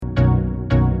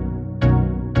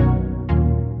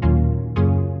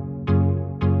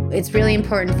it's really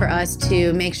important for us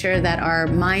to make sure that our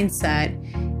mindset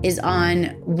is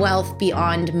on wealth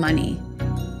beyond money.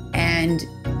 And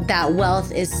that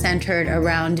wealth is centered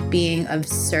around being of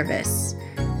service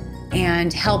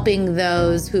and helping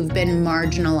those who've been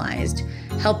marginalized,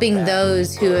 helping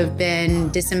those who have been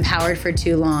disempowered for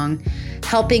too long,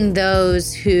 helping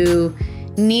those who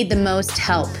need the most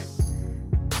help,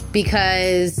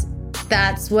 because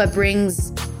that's what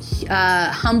brings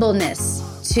humbleness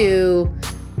to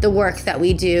the work that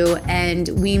we do. And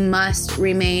we must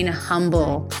remain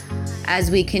humble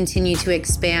as we continue to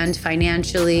expand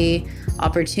financially,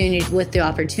 with the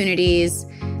opportunities.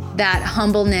 That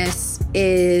humbleness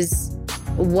is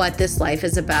what this life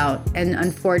is about. And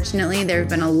unfortunately, there have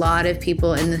been a lot of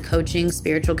people in the coaching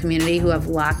spiritual community who have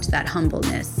lacked that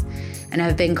humbleness and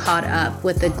have been caught up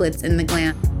with the glitz and the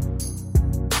glam.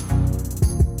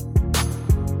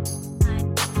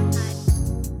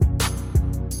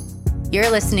 You're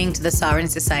listening to the Sovereign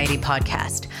Society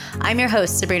podcast. I'm your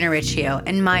host, Sabrina Riccio,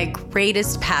 and my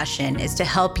greatest passion is to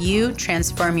help you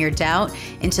transform your doubt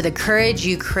into the courage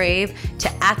you crave to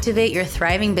activate your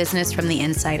thriving business from the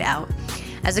inside out.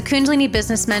 As a Kundalini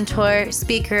business mentor,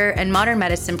 speaker, and modern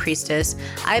medicine priestess,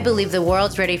 I believe the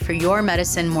world's ready for your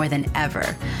medicine more than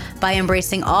ever. By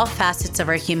embracing all facets of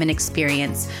our human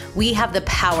experience, we have the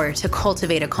power to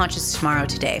cultivate a conscious tomorrow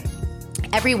today.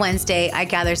 Every Wednesday, I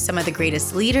gather some of the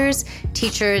greatest leaders,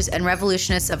 teachers, and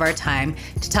revolutionists of our time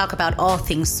to talk about all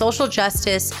things social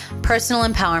justice, personal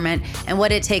empowerment, and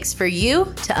what it takes for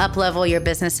you to up-level your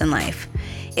business and life.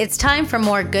 It's time for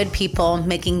more good people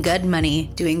making good money,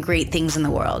 doing great things in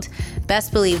the world.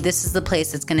 Best believe this is the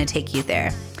place that's going to take you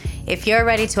there. If you're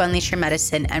ready to unleash your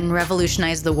medicine and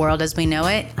revolutionize the world as we know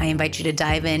it, I invite you to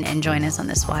dive in and join us on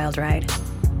this wild ride.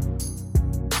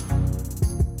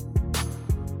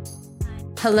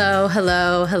 Hello,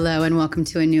 and welcome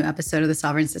to a new episode of the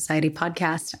Sovereign Society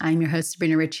podcast. I'm your host,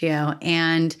 Sabrina Riccio,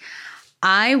 and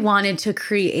I wanted to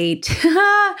create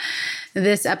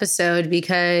this episode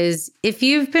because if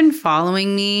you've been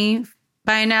following me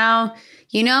by now,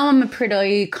 you know I'm a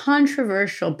pretty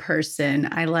controversial person.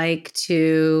 I like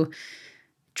to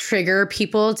trigger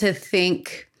people to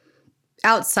think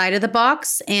outside of the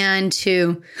box and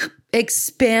to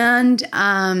expand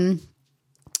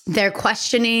their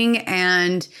questioning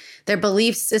and their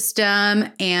belief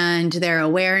system and their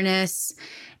awareness,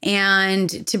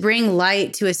 and to bring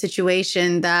light to a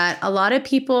situation that a lot of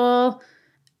people,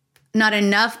 not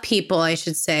enough people, I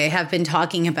should say, have been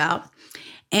talking about.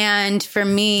 And for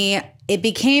me, it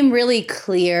became really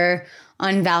clear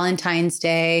on Valentine's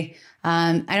Day.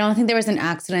 I don't think there was an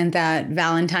accident that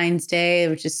Valentine's Day,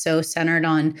 which is so centered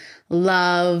on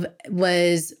love,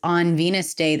 was on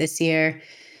Venus Day this year.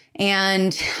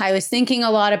 And I was thinking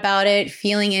a lot about it,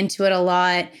 feeling into it a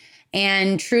lot.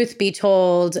 And truth be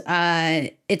told,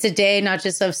 it's a day not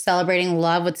just of celebrating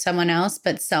love with someone else,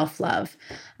 but self-love,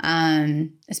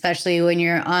 especially when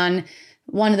you're on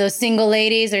one of those single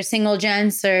ladies or single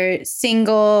gents or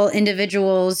single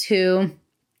individuals who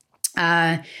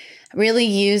really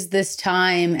use this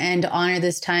time and honor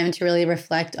this time to really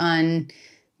reflect on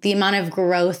the amount of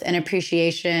growth and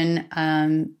appreciation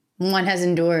one has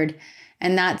endured.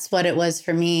 And that's what it was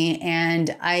for me.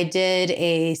 And I did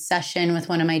a session with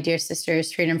one of my dear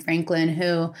sisters, Freedom Franklin,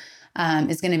 who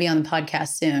is going to be on the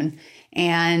podcast soon.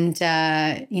 And,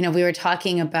 we were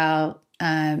talking about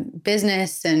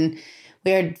business, and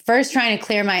we were first trying to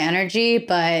clear my energy,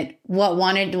 but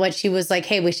what she was like,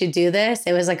 hey, we should do this.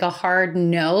 It was like a hard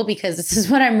no, because this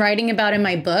is what I'm writing about in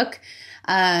my book.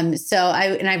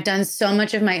 I've done so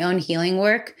much of my own healing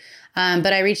work.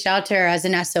 But I reached out to her as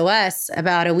an SOS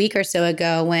about a week or so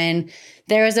ago, when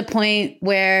there was a point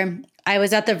where I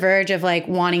was at the verge of like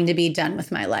wanting to be done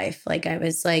with my life. Like I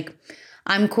was like,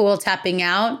 I'm cool tapping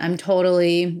out. I'm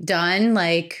totally done.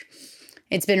 Like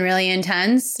it's been really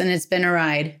intense and it's been a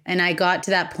ride. And I got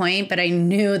to that point, but I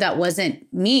knew that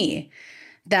wasn't me.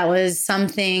 That was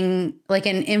something like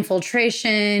an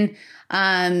infiltration,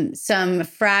 some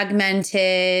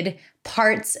fragmented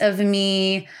parts of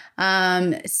me,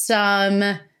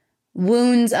 some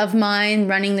wounds of mine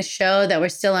running the show that were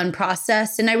still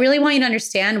unprocessed. And I really want you to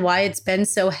understand why it's been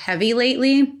so heavy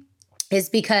lately, is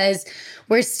because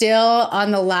we're still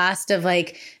on the last of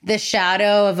like the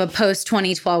shadow of a post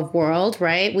 2012 world,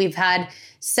 right? We've had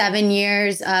 7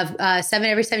 years of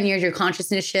every 7 years, your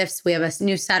consciousness shifts. We have a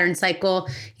new Saturn cycle.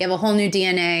 You have a whole new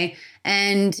DNA.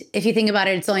 And if you think about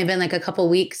it, it's only been like a couple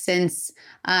weeks since,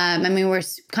 we're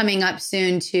coming up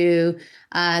soon to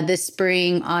the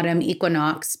spring, autumn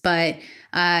equinox, but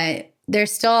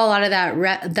there's still a lot of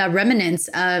that remnants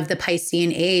of the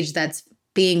Piscean age that's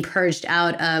being purged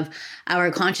out of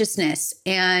our consciousness.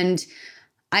 And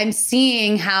I'm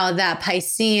seeing how that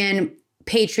Piscean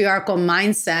patriarchal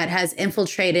mindset has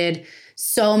infiltrated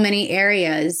so many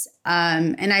areas.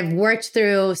 And I've worked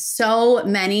through so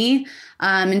many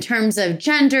in terms of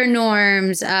gender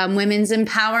norms, women's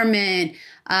empowerment,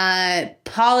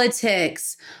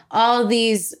 politics, all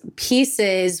these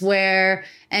pieces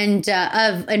and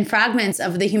fragments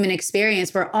of the human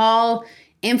experience were all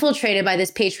infiltrated by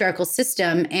this patriarchal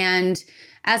system. And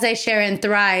as I share in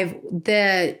Thrive,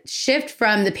 the shift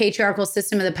from the patriarchal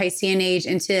system of the Piscean age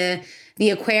into the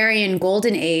Aquarian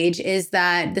golden age is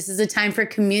that this is a time for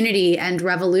community and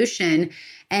revolution.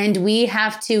 And we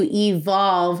have to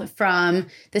evolve from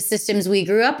the systems we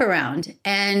grew up around.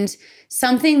 And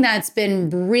something that's been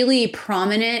really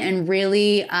prominent and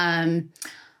really that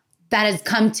has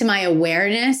come to my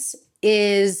awareness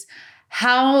is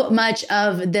how much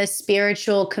of the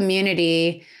spiritual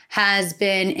community has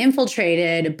been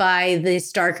infiltrated by these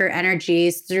darker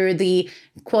energies through the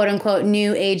quote unquote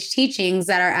new age teachings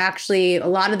that are actually, a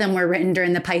lot of them were written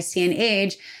during the Piscean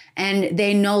age, and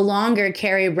they no longer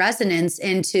carry resonance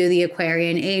into the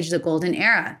Aquarian age, the golden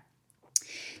era.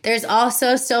 There's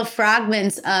also still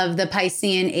fragments of the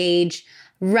Piscean age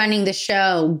running the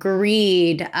show: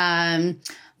 greed,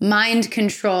 mind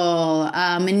control,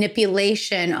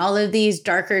 manipulation. All of these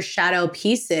darker shadow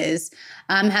pieces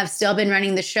have still been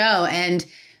running the show. And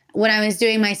when I was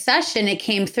doing my session, it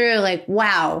came through like,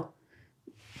 wow,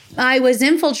 I was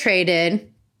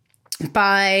infiltrated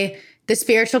by the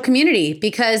spiritual community,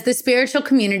 because the spiritual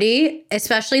community,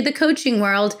 especially the coaching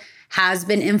world, has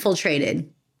been infiltrated.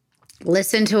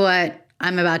 Listen to what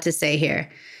I'm about to say here.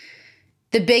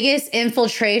 The biggest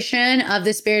infiltration of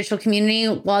the spiritual community,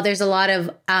 while there's a lot of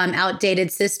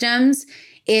outdated systems,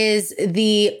 is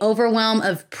the overwhelm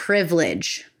of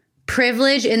privilege.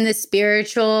 Privilege in the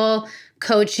spiritual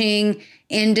coaching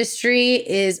industry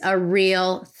is a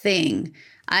real thing.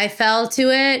 I fell to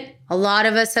it. A lot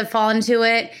of us have fallen to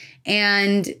it.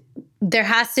 And there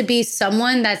has to be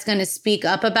someone that's going to speak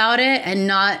up about it, and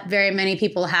not very many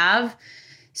people have.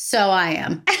 So I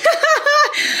am.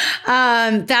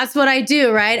 That's what I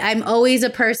do, right? I'm always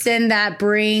a person that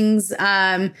brings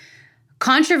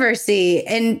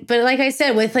controversy. But like I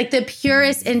said, with like the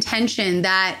purest intention,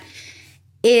 that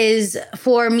is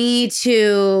for me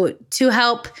to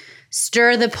help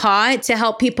stir the pot, to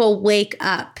help people wake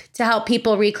up, to help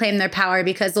people reclaim their power,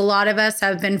 because a lot of us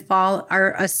have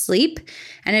are asleep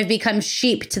and have become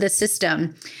sheep to the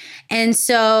system. And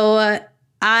so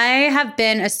I have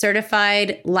been a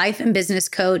certified life and business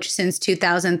coach since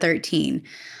 2013.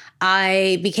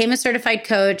 I became a certified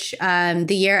coach the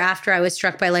year after I was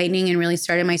struck by lightning and really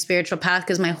started my spiritual path,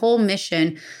 because my whole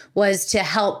mission was to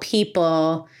help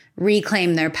people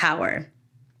reclaim their power.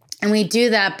 And we do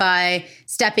that by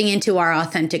stepping into our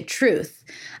authentic truth.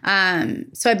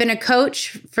 So I've been a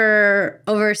coach for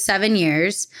over 7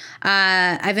 years.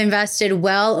 I've invested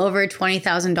well over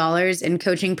 $20,000 in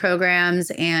coaching programs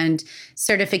and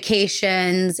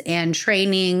certifications and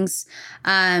trainings.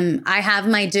 I have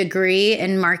my degree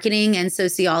in marketing and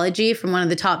sociology from one of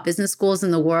the top business schools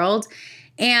in the world.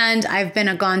 And I've been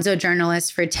a gonzo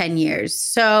journalist for 10 years.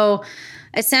 So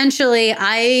essentially,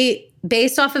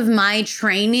 based off of my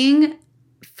training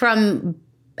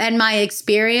and my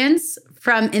experience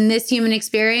in this human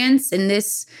experience, in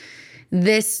this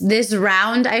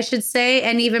round, I should say,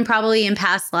 and even probably in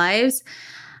past lives,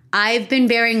 I've been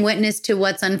bearing witness to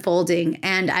what's unfolding,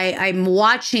 and I'm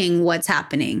watching what's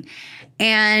happening.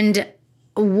 And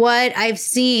what I've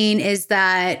seen is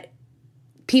that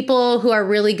people who are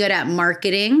really good at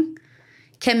marketing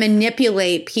can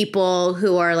manipulate people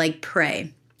who are like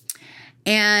prey.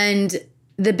 And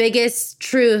the biggest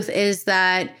truth is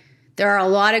that there are a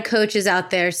lot of coaches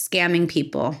out there scamming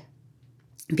people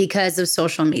because of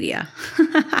social media.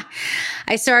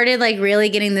 I started like really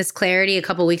getting this clarity a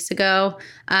couple weeks ago,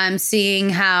 seeing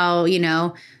how,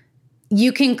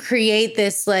 you can create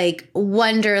this like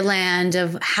wonderland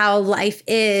of how life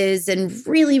is, and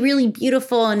really, really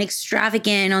beautiful and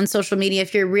extravagant on social media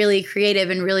if you're really creative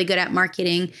and really good at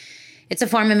marketing. It's a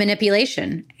form of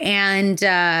manipulation. And,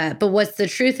 but what's the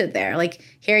truth of there? Like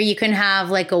here you can have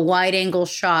like a wide angle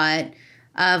shot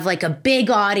of like a big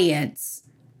audience,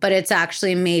 but it's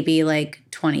actually maybe like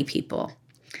 20 people.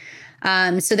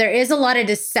 So there is a lot of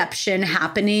deception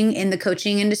happening in the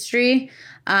coaching industry,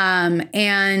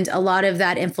 and a lot of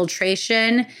that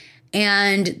infiltration.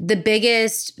 And the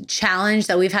biggest challenge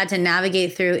that we've had to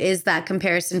navigate through is that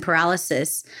comparison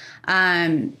paralysis,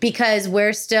 because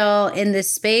we're still in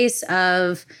this space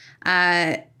of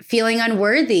feeling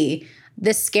unworthy,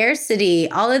 the scarcity,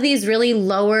 all of these really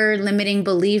lower limiting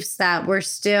beliefs that we're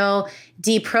still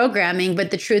deprogramming. But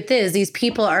the truth is, these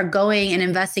people are going and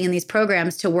investing in these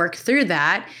programs to work through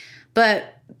that.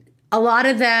 But a lot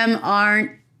of them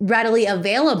aren't readily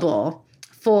available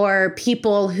for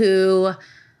people who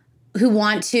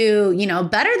want to,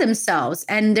 better themselves.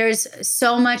 And there's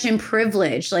so much in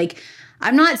privilege. Like,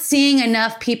 I'm not seeing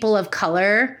enough people of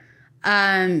color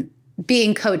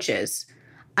being coaches.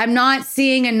 I'm not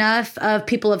seeing enough of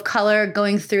people of color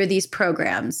going through these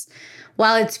programs.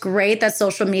 While it's great that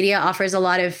social media offers a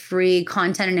lot of free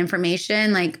content and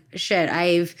information, like shit,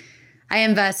 I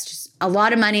invest a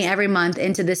lot of money every month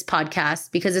into this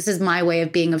podcast because this is my way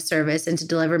of being of service and to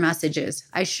deliver messages.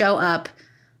 I show up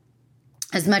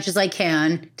as much as I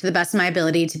can to the best of my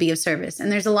ability to be of service.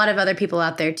 And there's a lot of other people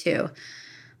out there too.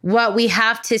 What we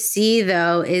have to see,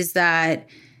 though, is that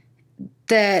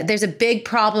there's a big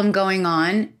problem going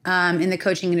on in the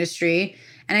coaching industry.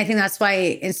 And I think that's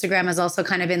why Instagram has also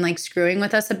kind of been like screwing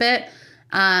with us a bit.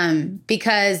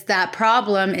 Because that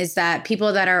problem is that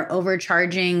people that are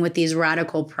overcharging with these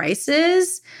radical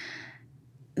prices,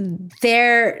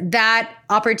 that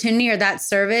opportunity or that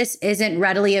service isn't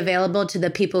readily available to the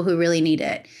people who really need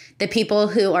it. The people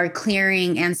who are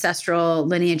clearing ancestral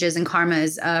lineages and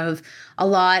karmas of a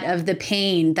lot of the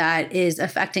pain that is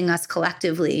affecting us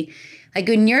collectively. Like,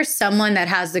 when you're someone that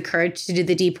has the courage to do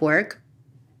the deep work,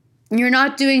 you're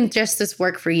not doing just this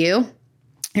work for you.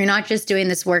 You're not just doing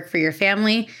this work for your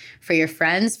family, for your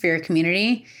friends, for your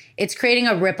community. It's creating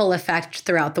a ripple effect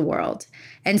throughout the world.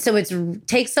 And so it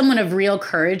takes someone of real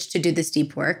courage to do this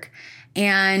deep work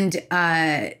and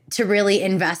to really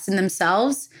invest in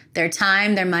themselves, their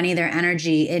time, their money, their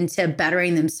energy into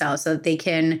bettering themselves so that they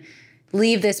can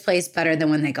leave this place better than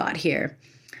when they got here.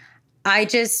 I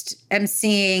just am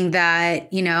seeing that,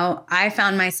 I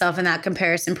found myself in that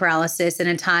comparison paralysis in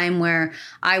a time where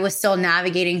I was still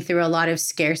navigating through a lot of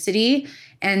scarcity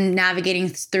and navigating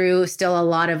through still a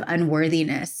lot of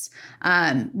unworthiness,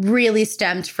 really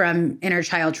stemmed from inner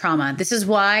child trauma. This is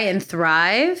why in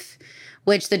Thrive,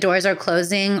 which the doors are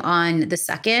closing on the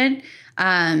 2nd,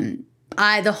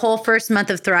 the whole first month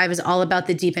of Thrive is all about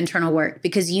the deep internal work,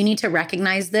 because you need to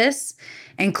recognize this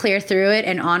and clear through it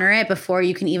and honor it before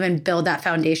you can even build that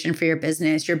foundation for your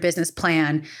business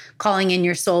plan, calling in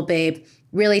your soul babe,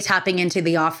 really tapping into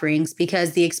the offerings,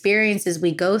 because the experiences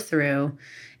we go through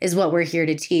is what we're here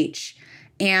to teach.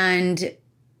 And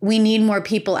we need more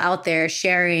people out there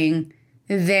sharing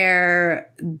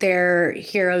their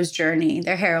hero's journey,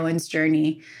 their heroine's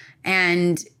journey.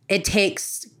 And it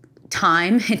takes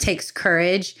time, it takes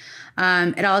courage.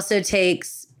 It also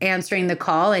takes answering the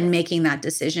call and making that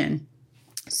decision.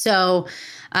 So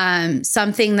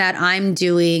something that I'm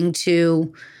doing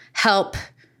to help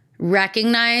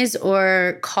recognize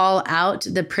or call out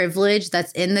the privilege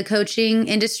that's in the coaching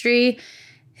industry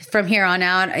from here on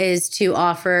out is to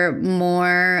offer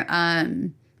more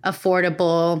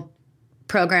affordable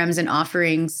programs and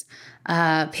offerings,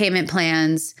 payment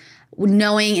plans,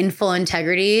 knowing in full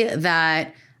integrity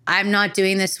that I'm not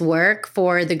doing this work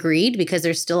for the greed, because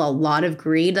there's still a lot of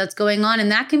greed that's going on. And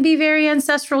that can be very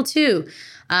ancestral too.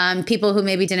 People who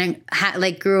maybe didn't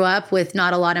grew up with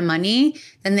not a lot of money,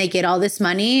 then they get all this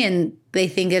money and they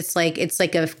think it's like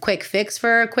a quick fix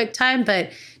for a quick time.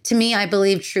 But to me, I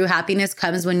believe true happiness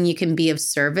comes when you can be of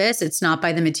service. It's not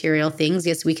by the material things.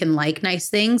 Yes, we can like nice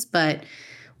things, but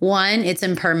one, it's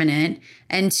impermanent.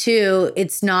 And two,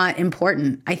 it's not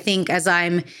important. I think as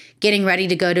I'm getting ready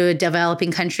to go to a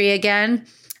developing country again,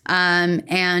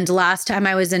 and last time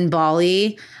I was in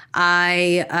Bali,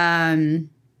 I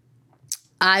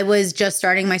was just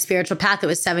starting my spiritual path. It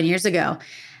was 7 years ago.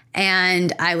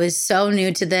 And I was so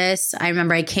new to this. I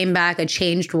remember I came back a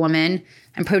changed woman.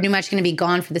 I'm pretty much going to be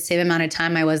gone for the same amount of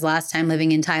time I was last time,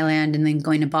 living in Thailand and then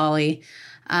going to Bali.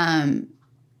 And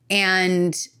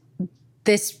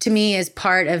this to me is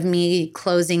part of me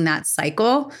closing that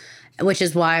cycle, which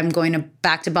is why I'm going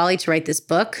back to Bali to write this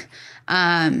book.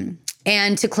 And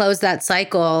to close that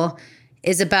cycle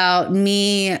is about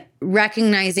me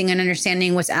recognizing and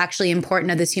understanding what's actually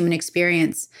important of this human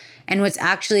experience. And what's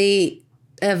actually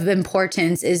of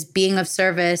importance is being of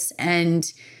service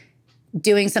and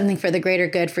doing something for the greater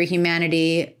good for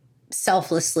humanity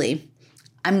selflessly.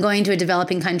 I'm going to a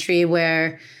developing country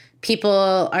where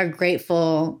people are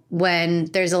grateful when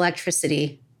there's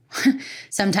electricity.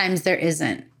 Sometimes there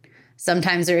isn't.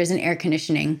 Sometimes there isn't air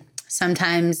conditioning.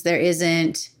 Sometimes there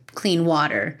isn't clean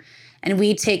water. And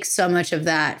we take so much of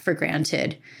that for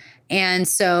granted. And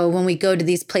so when we go to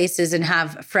these places and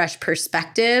have fresh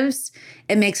perspectives,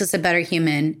 it makes us a better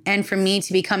human. And for me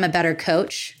to become a better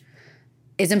coach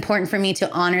is important for me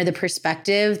to honor the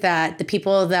perspective that the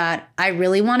people that I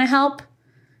really want to help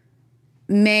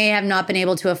may have not been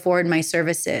able to afford my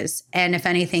services. And if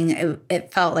anything,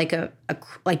 it felt like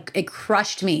like it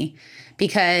crushed me,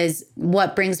 because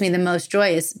what brings me the most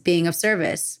joy is being of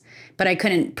service. But I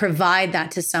couldn't provide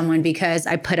that to someone because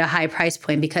I put a high price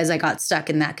point, because I got stuck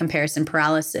in that comparison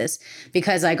paralysis,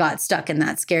 because I got stuck in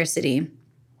that scarcity,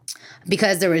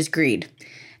 because there was greed.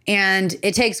 And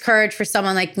it takes courage for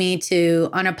someone like me to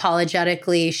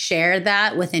unapologetically share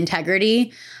that with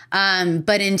integrity.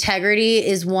 But integrity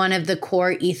is one of the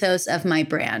core ethos of my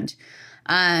brand.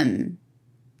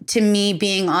 To me,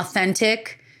 being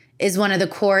authentic is one of the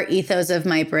core ethos of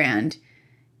my brand.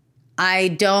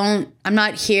 I'm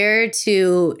not here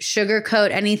to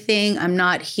sugarcoat anything. I'm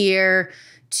not here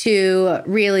to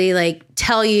really like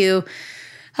tell you,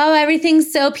 oh,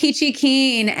 everything's so peachy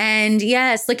keen. And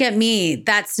yes, look at me.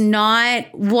 That's not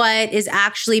what is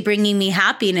actually bringing me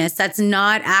happiness. That's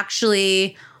not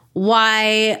actually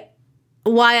why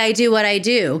I do what I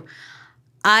do.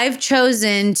 I've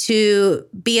chosen to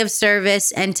be of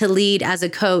service and to lead as a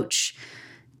coach,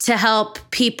 to help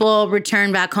people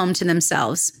return back home to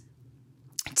themselves,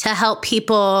 to help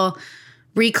people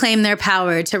reclaim their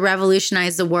power, to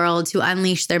revolutionize the world, to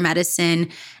unleash their medicine,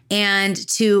 and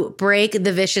to break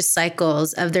the vicious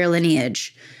cycles of their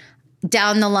lineage.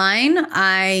 Down the line,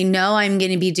 I know I'm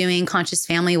going to be doing conscious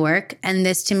family work, and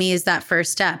this to me is that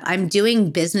first step. I'm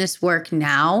doing business work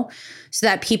now so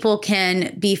that people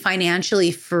can be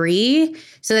financially free,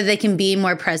 so that they can be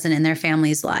more present in their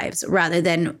families' lives, rather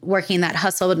than working that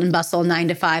hustle and bustle 9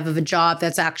 to 5 of a job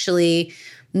that's actually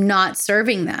not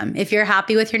serving them. If you're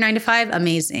happy with your 9 to 5,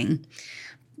 amazing.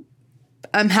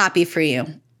 I'm happy for you.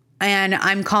 And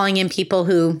I'm calling in people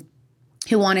who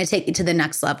want to take it to the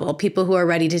next level, people who are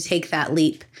ready to take that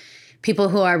leap, people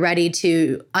who are ready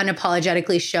to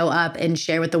unapologetically show up and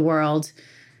share with the world.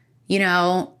 You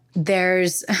know,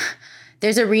 there's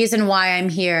a reason why I'm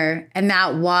here, and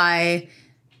that why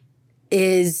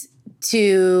is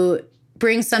to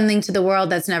bring something to the world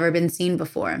that's never been seen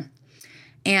before.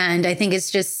 And I think it's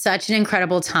just such an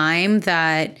incredible time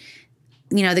that,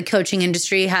 you know, the coaching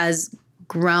industry has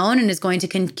grown and is going to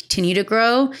continue to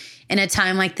grow in a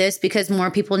time like this, because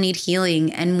more people need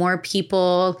healing, and more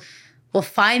people will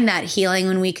find that healing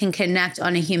when we can connect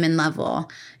on a human level,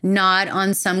 not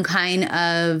on some kind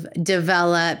of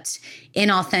developed,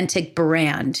 inauthentic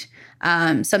brand,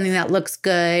 something that looks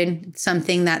good,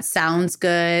 something that sounds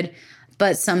good,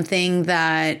 but something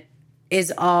that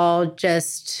is all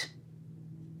just,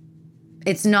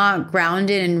 it's not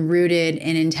grounded and rooted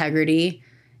in integrity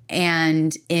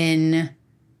and in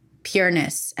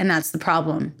pureness. And that's the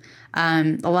problem.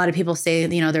 A lot of people say,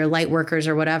 you know, they're light workers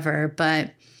or whatever,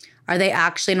 but are they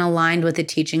actually aligned with the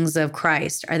teachings of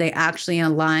Christ? Are they actually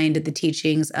aligned with the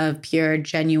teachings of pure,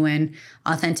 genuine,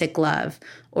 authentic love?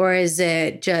 Or is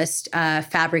it just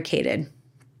fabricated?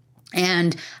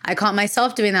 And I caught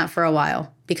myself doing that for a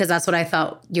while, because that's what I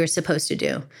thought you're supposed to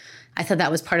do. I thought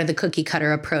that was part of the cookie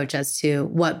cutter approach as to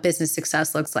what business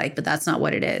success looks like, but that's not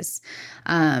what it is.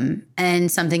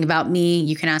 And something about me,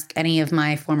 you can ask any of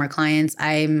my former clients.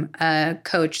 I'm a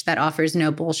coach that offers no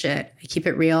bullshit. I keep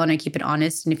it real and I keep it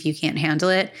honest. And if you can't handle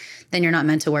it, then you're not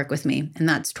meant to work with me. And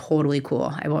that's totally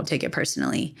cool. I won't take it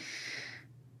personally.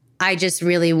 I just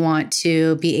really want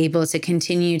to be able to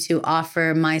continue to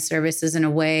offer my services in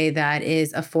a way that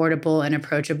is affordable and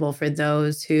approachable for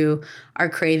those who are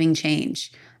craving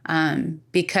change.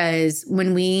 Because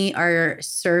when we are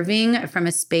serving from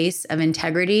a space of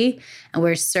integrity, and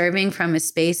we're serving from a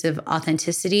space of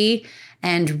authenticity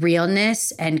and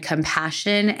realness and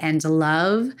compassion and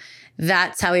love,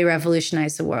 that's how we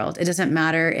revolutionize the world. It doesn't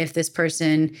matter if this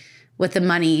person with the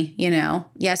money, you know,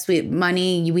 yes,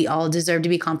 we all deserve to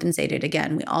be compensated.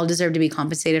 Again, we all deserve to be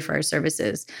compensated for our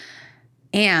services.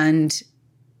 And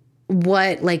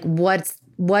what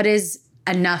is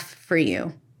enough for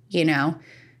you, you know?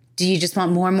 Do you just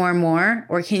want more and more and more?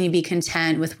 Or can you be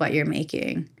content with what you're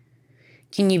making?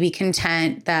 Can you be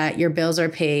content that your bills are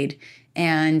paid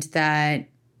and that,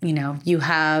 you know, you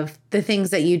have the things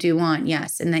that you do want,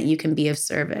 yes, and that you can be of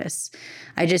service?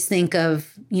 I just think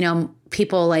of, you know,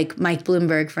 people like Mike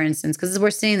Bloomberg, for instance, because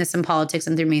we're seeing this in politics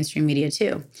and through mainstream media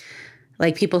too.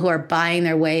 Like people who are buying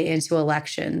their way into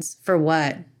elections. For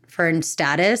what? For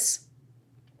status?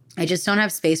 I just don't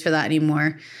have space for that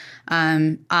anymore.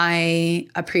 I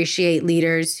appreciate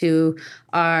leaders who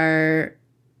are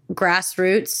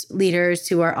grassroots, leaders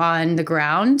who are on the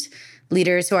ground,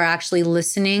 leaders who are actually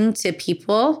listening to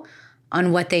people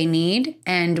on what they need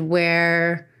and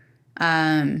where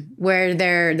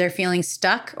they're feeling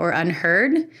stuck or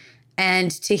unheard,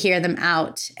 and to hear them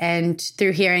out. And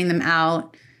through hearing them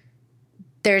out,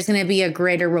 there's going to be a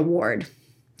greater reward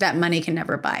that money can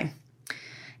never buy.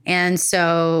 And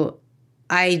so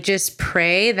I just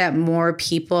pray that more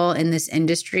people in this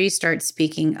industry start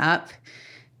speaking up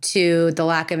to the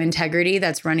lack of integrity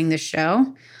that's running the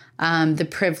show, the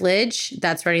privilege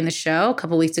that's running the show. A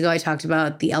couple of weeks ago, I talked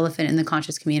about the elephant in the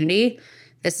conscious community.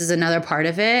 This is another part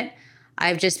of it.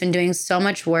 I've just been doing so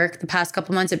much work the past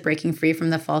couple months at breaking free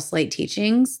from the false light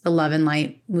teachings, the love and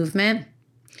light movement.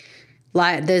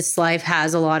 This life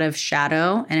has a lot of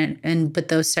shadow, but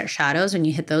those shadows, when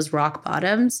you hit those rock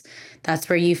bottoms, that's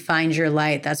where you find your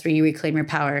light. That's where you reclaim your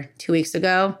power. 2 weeks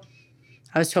ago,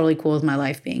 I was totally cool with my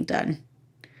life being done.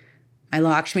 My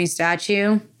Lakshmi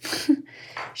statue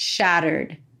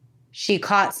shattered. She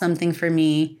caught something for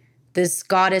me. This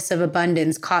goddess of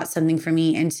abundance caught something for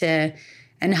me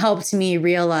and helped me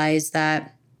realize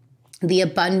that the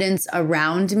abundance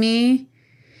around me,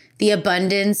 the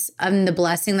abundance and the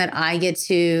blessing that I get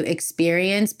to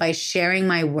experience by sharing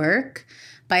my work,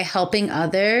 by helping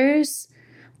others,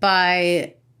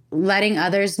 by letting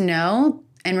others know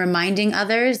and reminding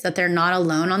others that they're not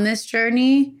alone on this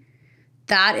journey,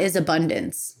 that is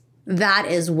abundance. That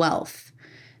is wealth.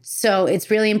 So it's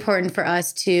really important for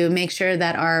us to make sure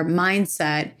that our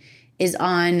mindset is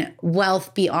on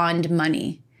wealth beyond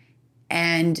money.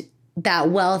 And that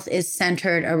wealth is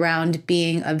centered around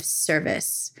being of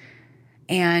service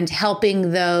and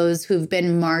helping those who've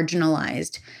been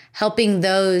marginalized, helping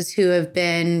those who have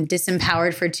been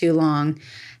disempowered for too long,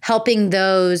 helping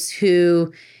those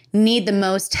who need the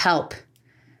most help,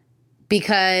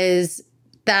 because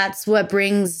that's what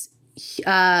brings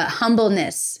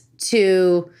humbleness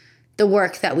to the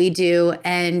work that we do.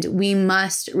 And we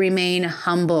must remain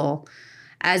humble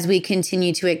as we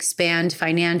continue to expand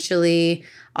financially,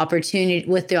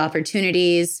 with the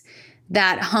opportunities.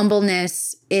 That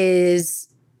humbleness is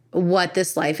what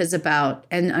this life is about.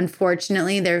 And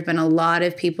unfortunately, there have been a lot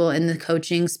of people in the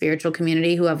coaching spiritual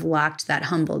community who have lacked that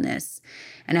humbleness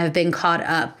and have been caught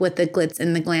up with the glitz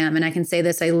and the glam. And I can say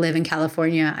this, I live in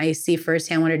California. I see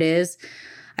firsthand what it is.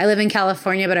 I live in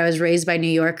California, but I was raised by New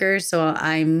Yorkers. So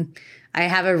I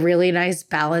have a really nice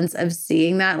balance of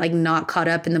seeing that, like not caught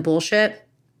up in the bullshit.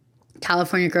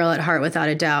 California girl at heart, without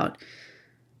a doubt.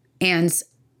 And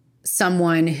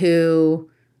someone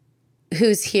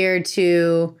who's here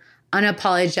to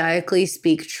unapologetically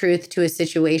speak truth to a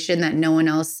situation that no one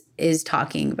else is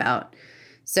talking about.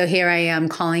 So here I am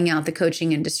calling out the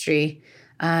coaching industry.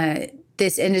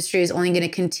 This industry is only going to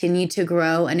continue to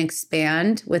grow and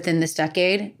expand within this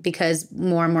decade because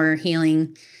more and more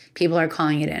healing people are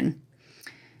calling it in.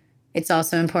 It's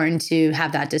also important to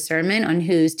have that discernment on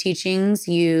whose teachings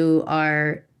you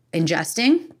are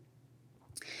ingesting.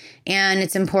 And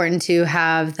it's important to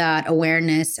have that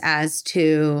awareness as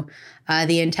to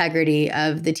the integrity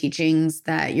of the teachings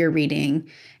that you're reading.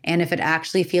 And if it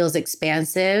actually feels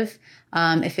expansive,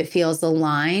 if it feels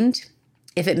aligned,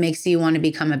 if it makes you want to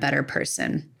become a better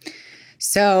person.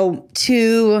 So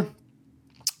to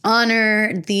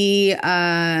honor the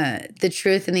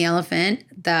truth in the elephant,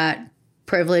 that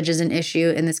privilege is an issue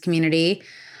in this community,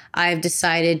 I've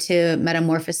decided to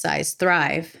metamorphosize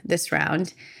Thrive this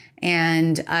round.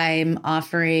 And I'm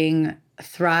offering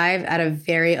Thrive at a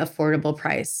very affordable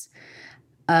price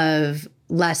of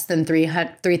less than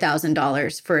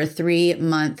 $3,000 for a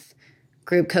 3-month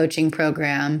group coaching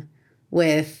program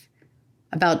with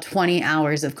about 20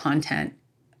 hours of content,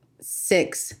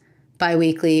 6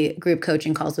 biweekly group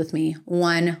coaching calls with me,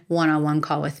 1 one-on-one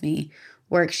call with me,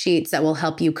 worksheets that will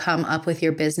help you come up with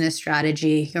your business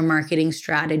strategy, your marketing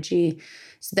strategy,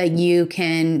 so that you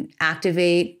can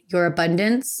activate your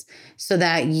abundance, so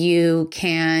that you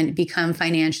can become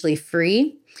financially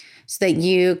free, so that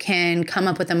you can come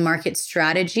up with a market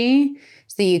strategy,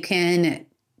 so that you can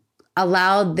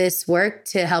allow this work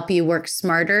to help you work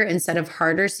smarter instead of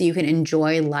harder, so you can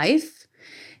enjoy life,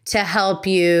 to help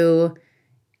you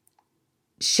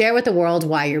share with the world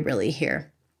why you're really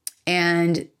here.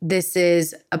 And this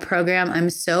is a program I'm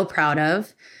so proud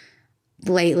of.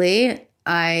 Lately,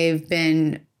 I've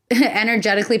been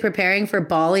energetically preparing for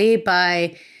Bali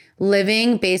by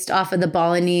living based off of the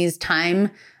Balinese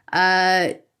time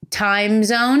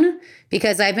zone,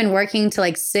 because I've been working to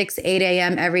like 6, 8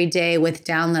 a.m. every day with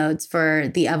downloads for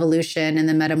the evolution and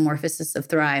the metamorphosis of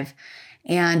Thrive.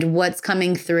 And what's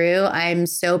coming through, I'm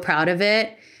so proud of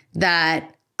it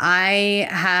that I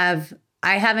have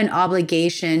an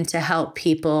obligation to help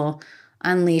people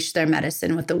unleash their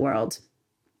medicine with the world.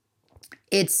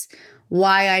 It's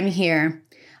why I'm here.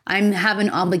 I have an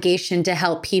obligation to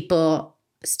help people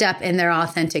step in their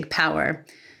authentic power.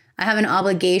 I have an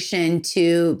obligation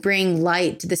to bring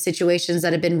light to the situations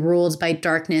that have been ruled by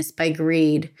darkness, by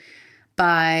greed,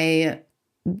 by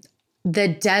the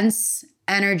dense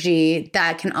energy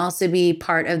that can also be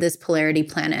part of this polarity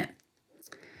planet.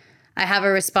 I have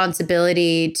a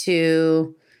responsibility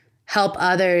to help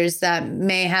others that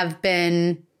may have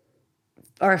been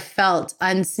or felt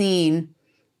unseen,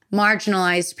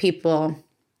 marginalized people.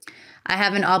 I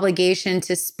have an obligation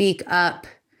to speak up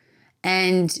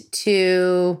and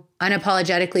to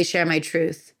unapologetically share my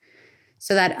truth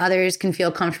so that others can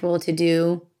feel comfortable to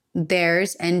do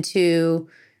theirs and to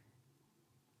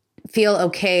feel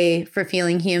okay for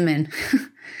feeling human.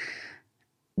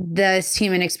 This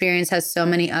human experience has so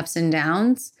many ups and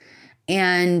downs.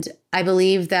 And I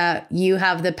believe that you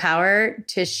have the power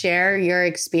to share your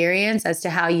experience as to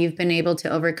how you've been able to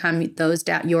overcome those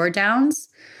your downs,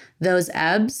 those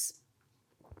ebbs.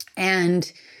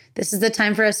 And this is the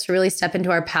time for us to really step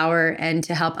into our power and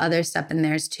to help others step in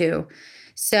theirs too.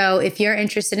 So if you're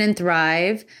interested in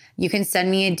Thrive, you can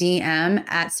send me a DM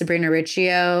at Sabrina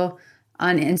Riccio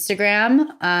on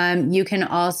Instagram. You can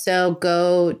also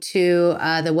go to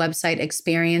the website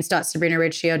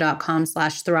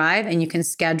experience.sabrinariccio.com/thrive, and you can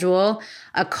schedule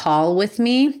a call with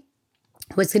me.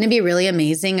 What's going to be really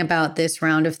amazing about this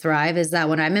round of Thrive is that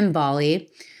when I'm in Bali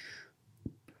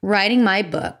writing my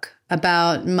book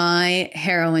about my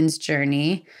heroine's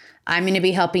journey, I'm going to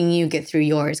be helping you get through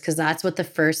yours, because that's what the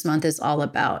first month is all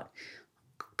about.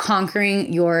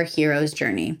 Conquering your hero's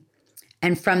journey.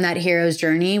 And from that hero's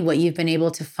journey, what you've been able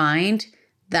to find,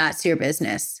 that's your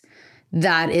business.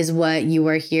 That is what you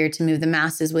are here to move the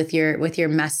masses with your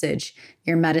message,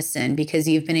 your medicine, because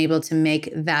you've been able to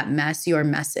make that mess your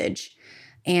message.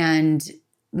 And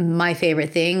my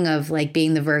favorite thing of like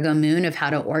being the Virgo moon of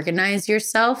how to organize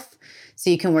yourself so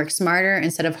you can work smarter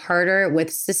instead of harder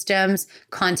with systems,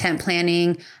 content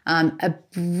planning, a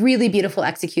really beautiful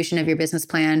execution of your business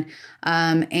plan,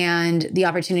 and the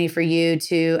opportunity for you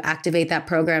to activate that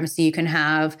program so you can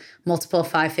have multiple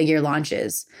 5-figure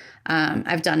launches.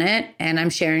 I've done it, and I'm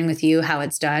sharing with you how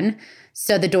it's done.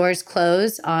 So the doors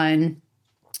close on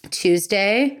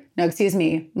Monday.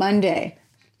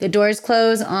 The doors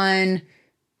close on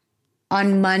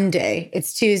Monday.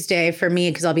 It's Tuesday for me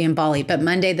because I'll be in Bali, but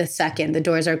Monday the 2nd, the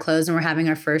doors are closed and we're having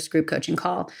our first group coaching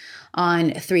call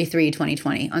on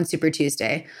 3/3/2020 on Super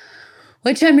Tuesday,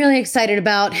 which I'm really excited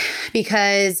about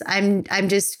because I'm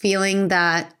just feeling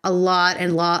that a lot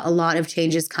of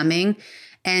change is coming,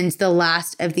 and the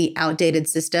last of the outdated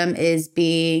system is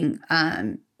being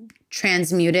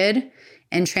transmuted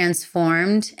and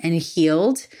transformed and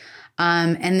healed.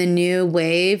 And the new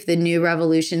wave, the new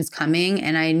revolution's coming.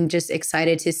 And I'm just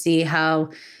excited to see how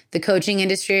the coaching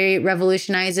industry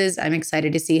revolutionizes. I'm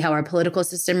excited to see how our political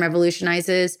system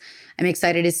revolutionizes. I'm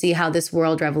excited to see how this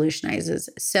world revolutionizes.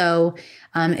 So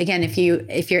again, if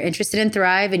you're interested in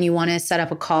Thrive and you want to set up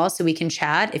a call so we can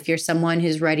chat, if you're someone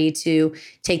who's ready to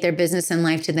take their business and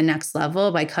life to the next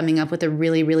level by coming up with a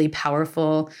really, really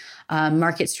powerful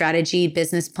market strategy,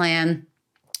 business plan,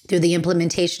 through the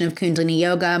implementation of Kundalini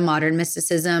Yoga, modern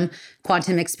mysticism,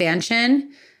 quantum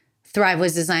expansion, Thrive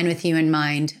was designed with you in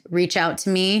mind. Reach out to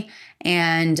me,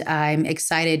 and I'm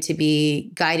excited to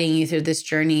be guiding you through this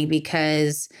journey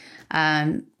because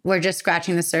we're just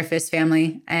scratching the surface,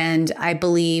 family. And I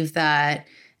believe that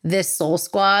this soul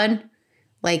squad,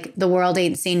 like the world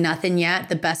ain't seen nothing yet.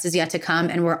 The best is yet to come,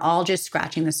 and we're all just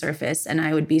scratching the surface. And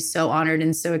I would be so honored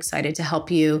and so excited to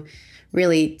help you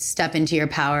really step into your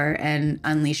power and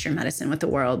unleash your medicine with the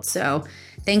world. So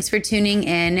thanks for tuning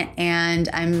in. And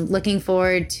I'm looking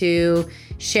forward to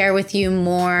share with you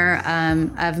more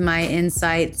of my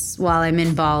insights while I'm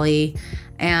in Bali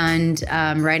and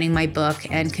writing my book,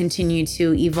 and continue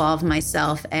to evolve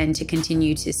myself and to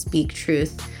continue to speak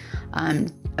truth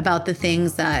about the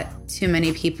things that too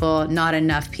many people, not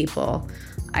enough people,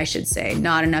 I should say,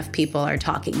 not enough people are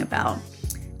talking about.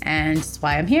 And that's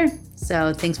why I'm here.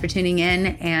 So thanks for tuning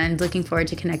in, and looking forward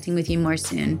to connecting with you more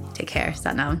soon. Take care.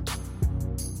 Satnam.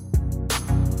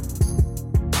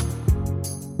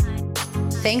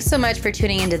 Thanks so much for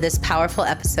tuning into this powerful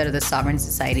episode of the Sovereign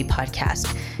Society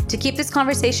podcast. To keep this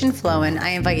conversation flowing, I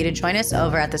invite you to join us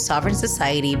over at the Sovereign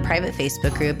Society private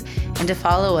Facebook group and to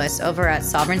follow us over at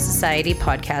Sovereign Society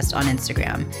Podcast on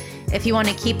Instagram. If you want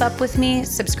to keep up with me,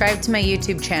 subscribe to my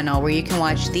YouTube channel where you can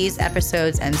watch these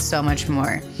episodes and so much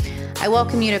more. I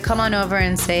welcome you to come on over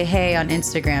and say hey on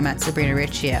Instagram at Sabrina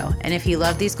Riccio. And if you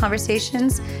love these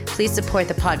conversations, please support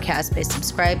the podcast by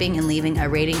subscribing and leaving a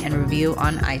rating and review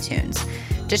on iTunes.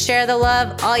 To share the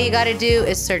love, all you got to do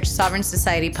is search Sovereign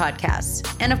Society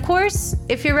Podcast. And of course,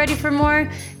 if you're ready for more,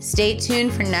 stay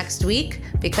tuned for next week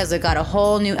because I got a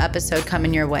whole new episode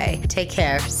coming your way. Take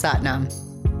care. Satnam.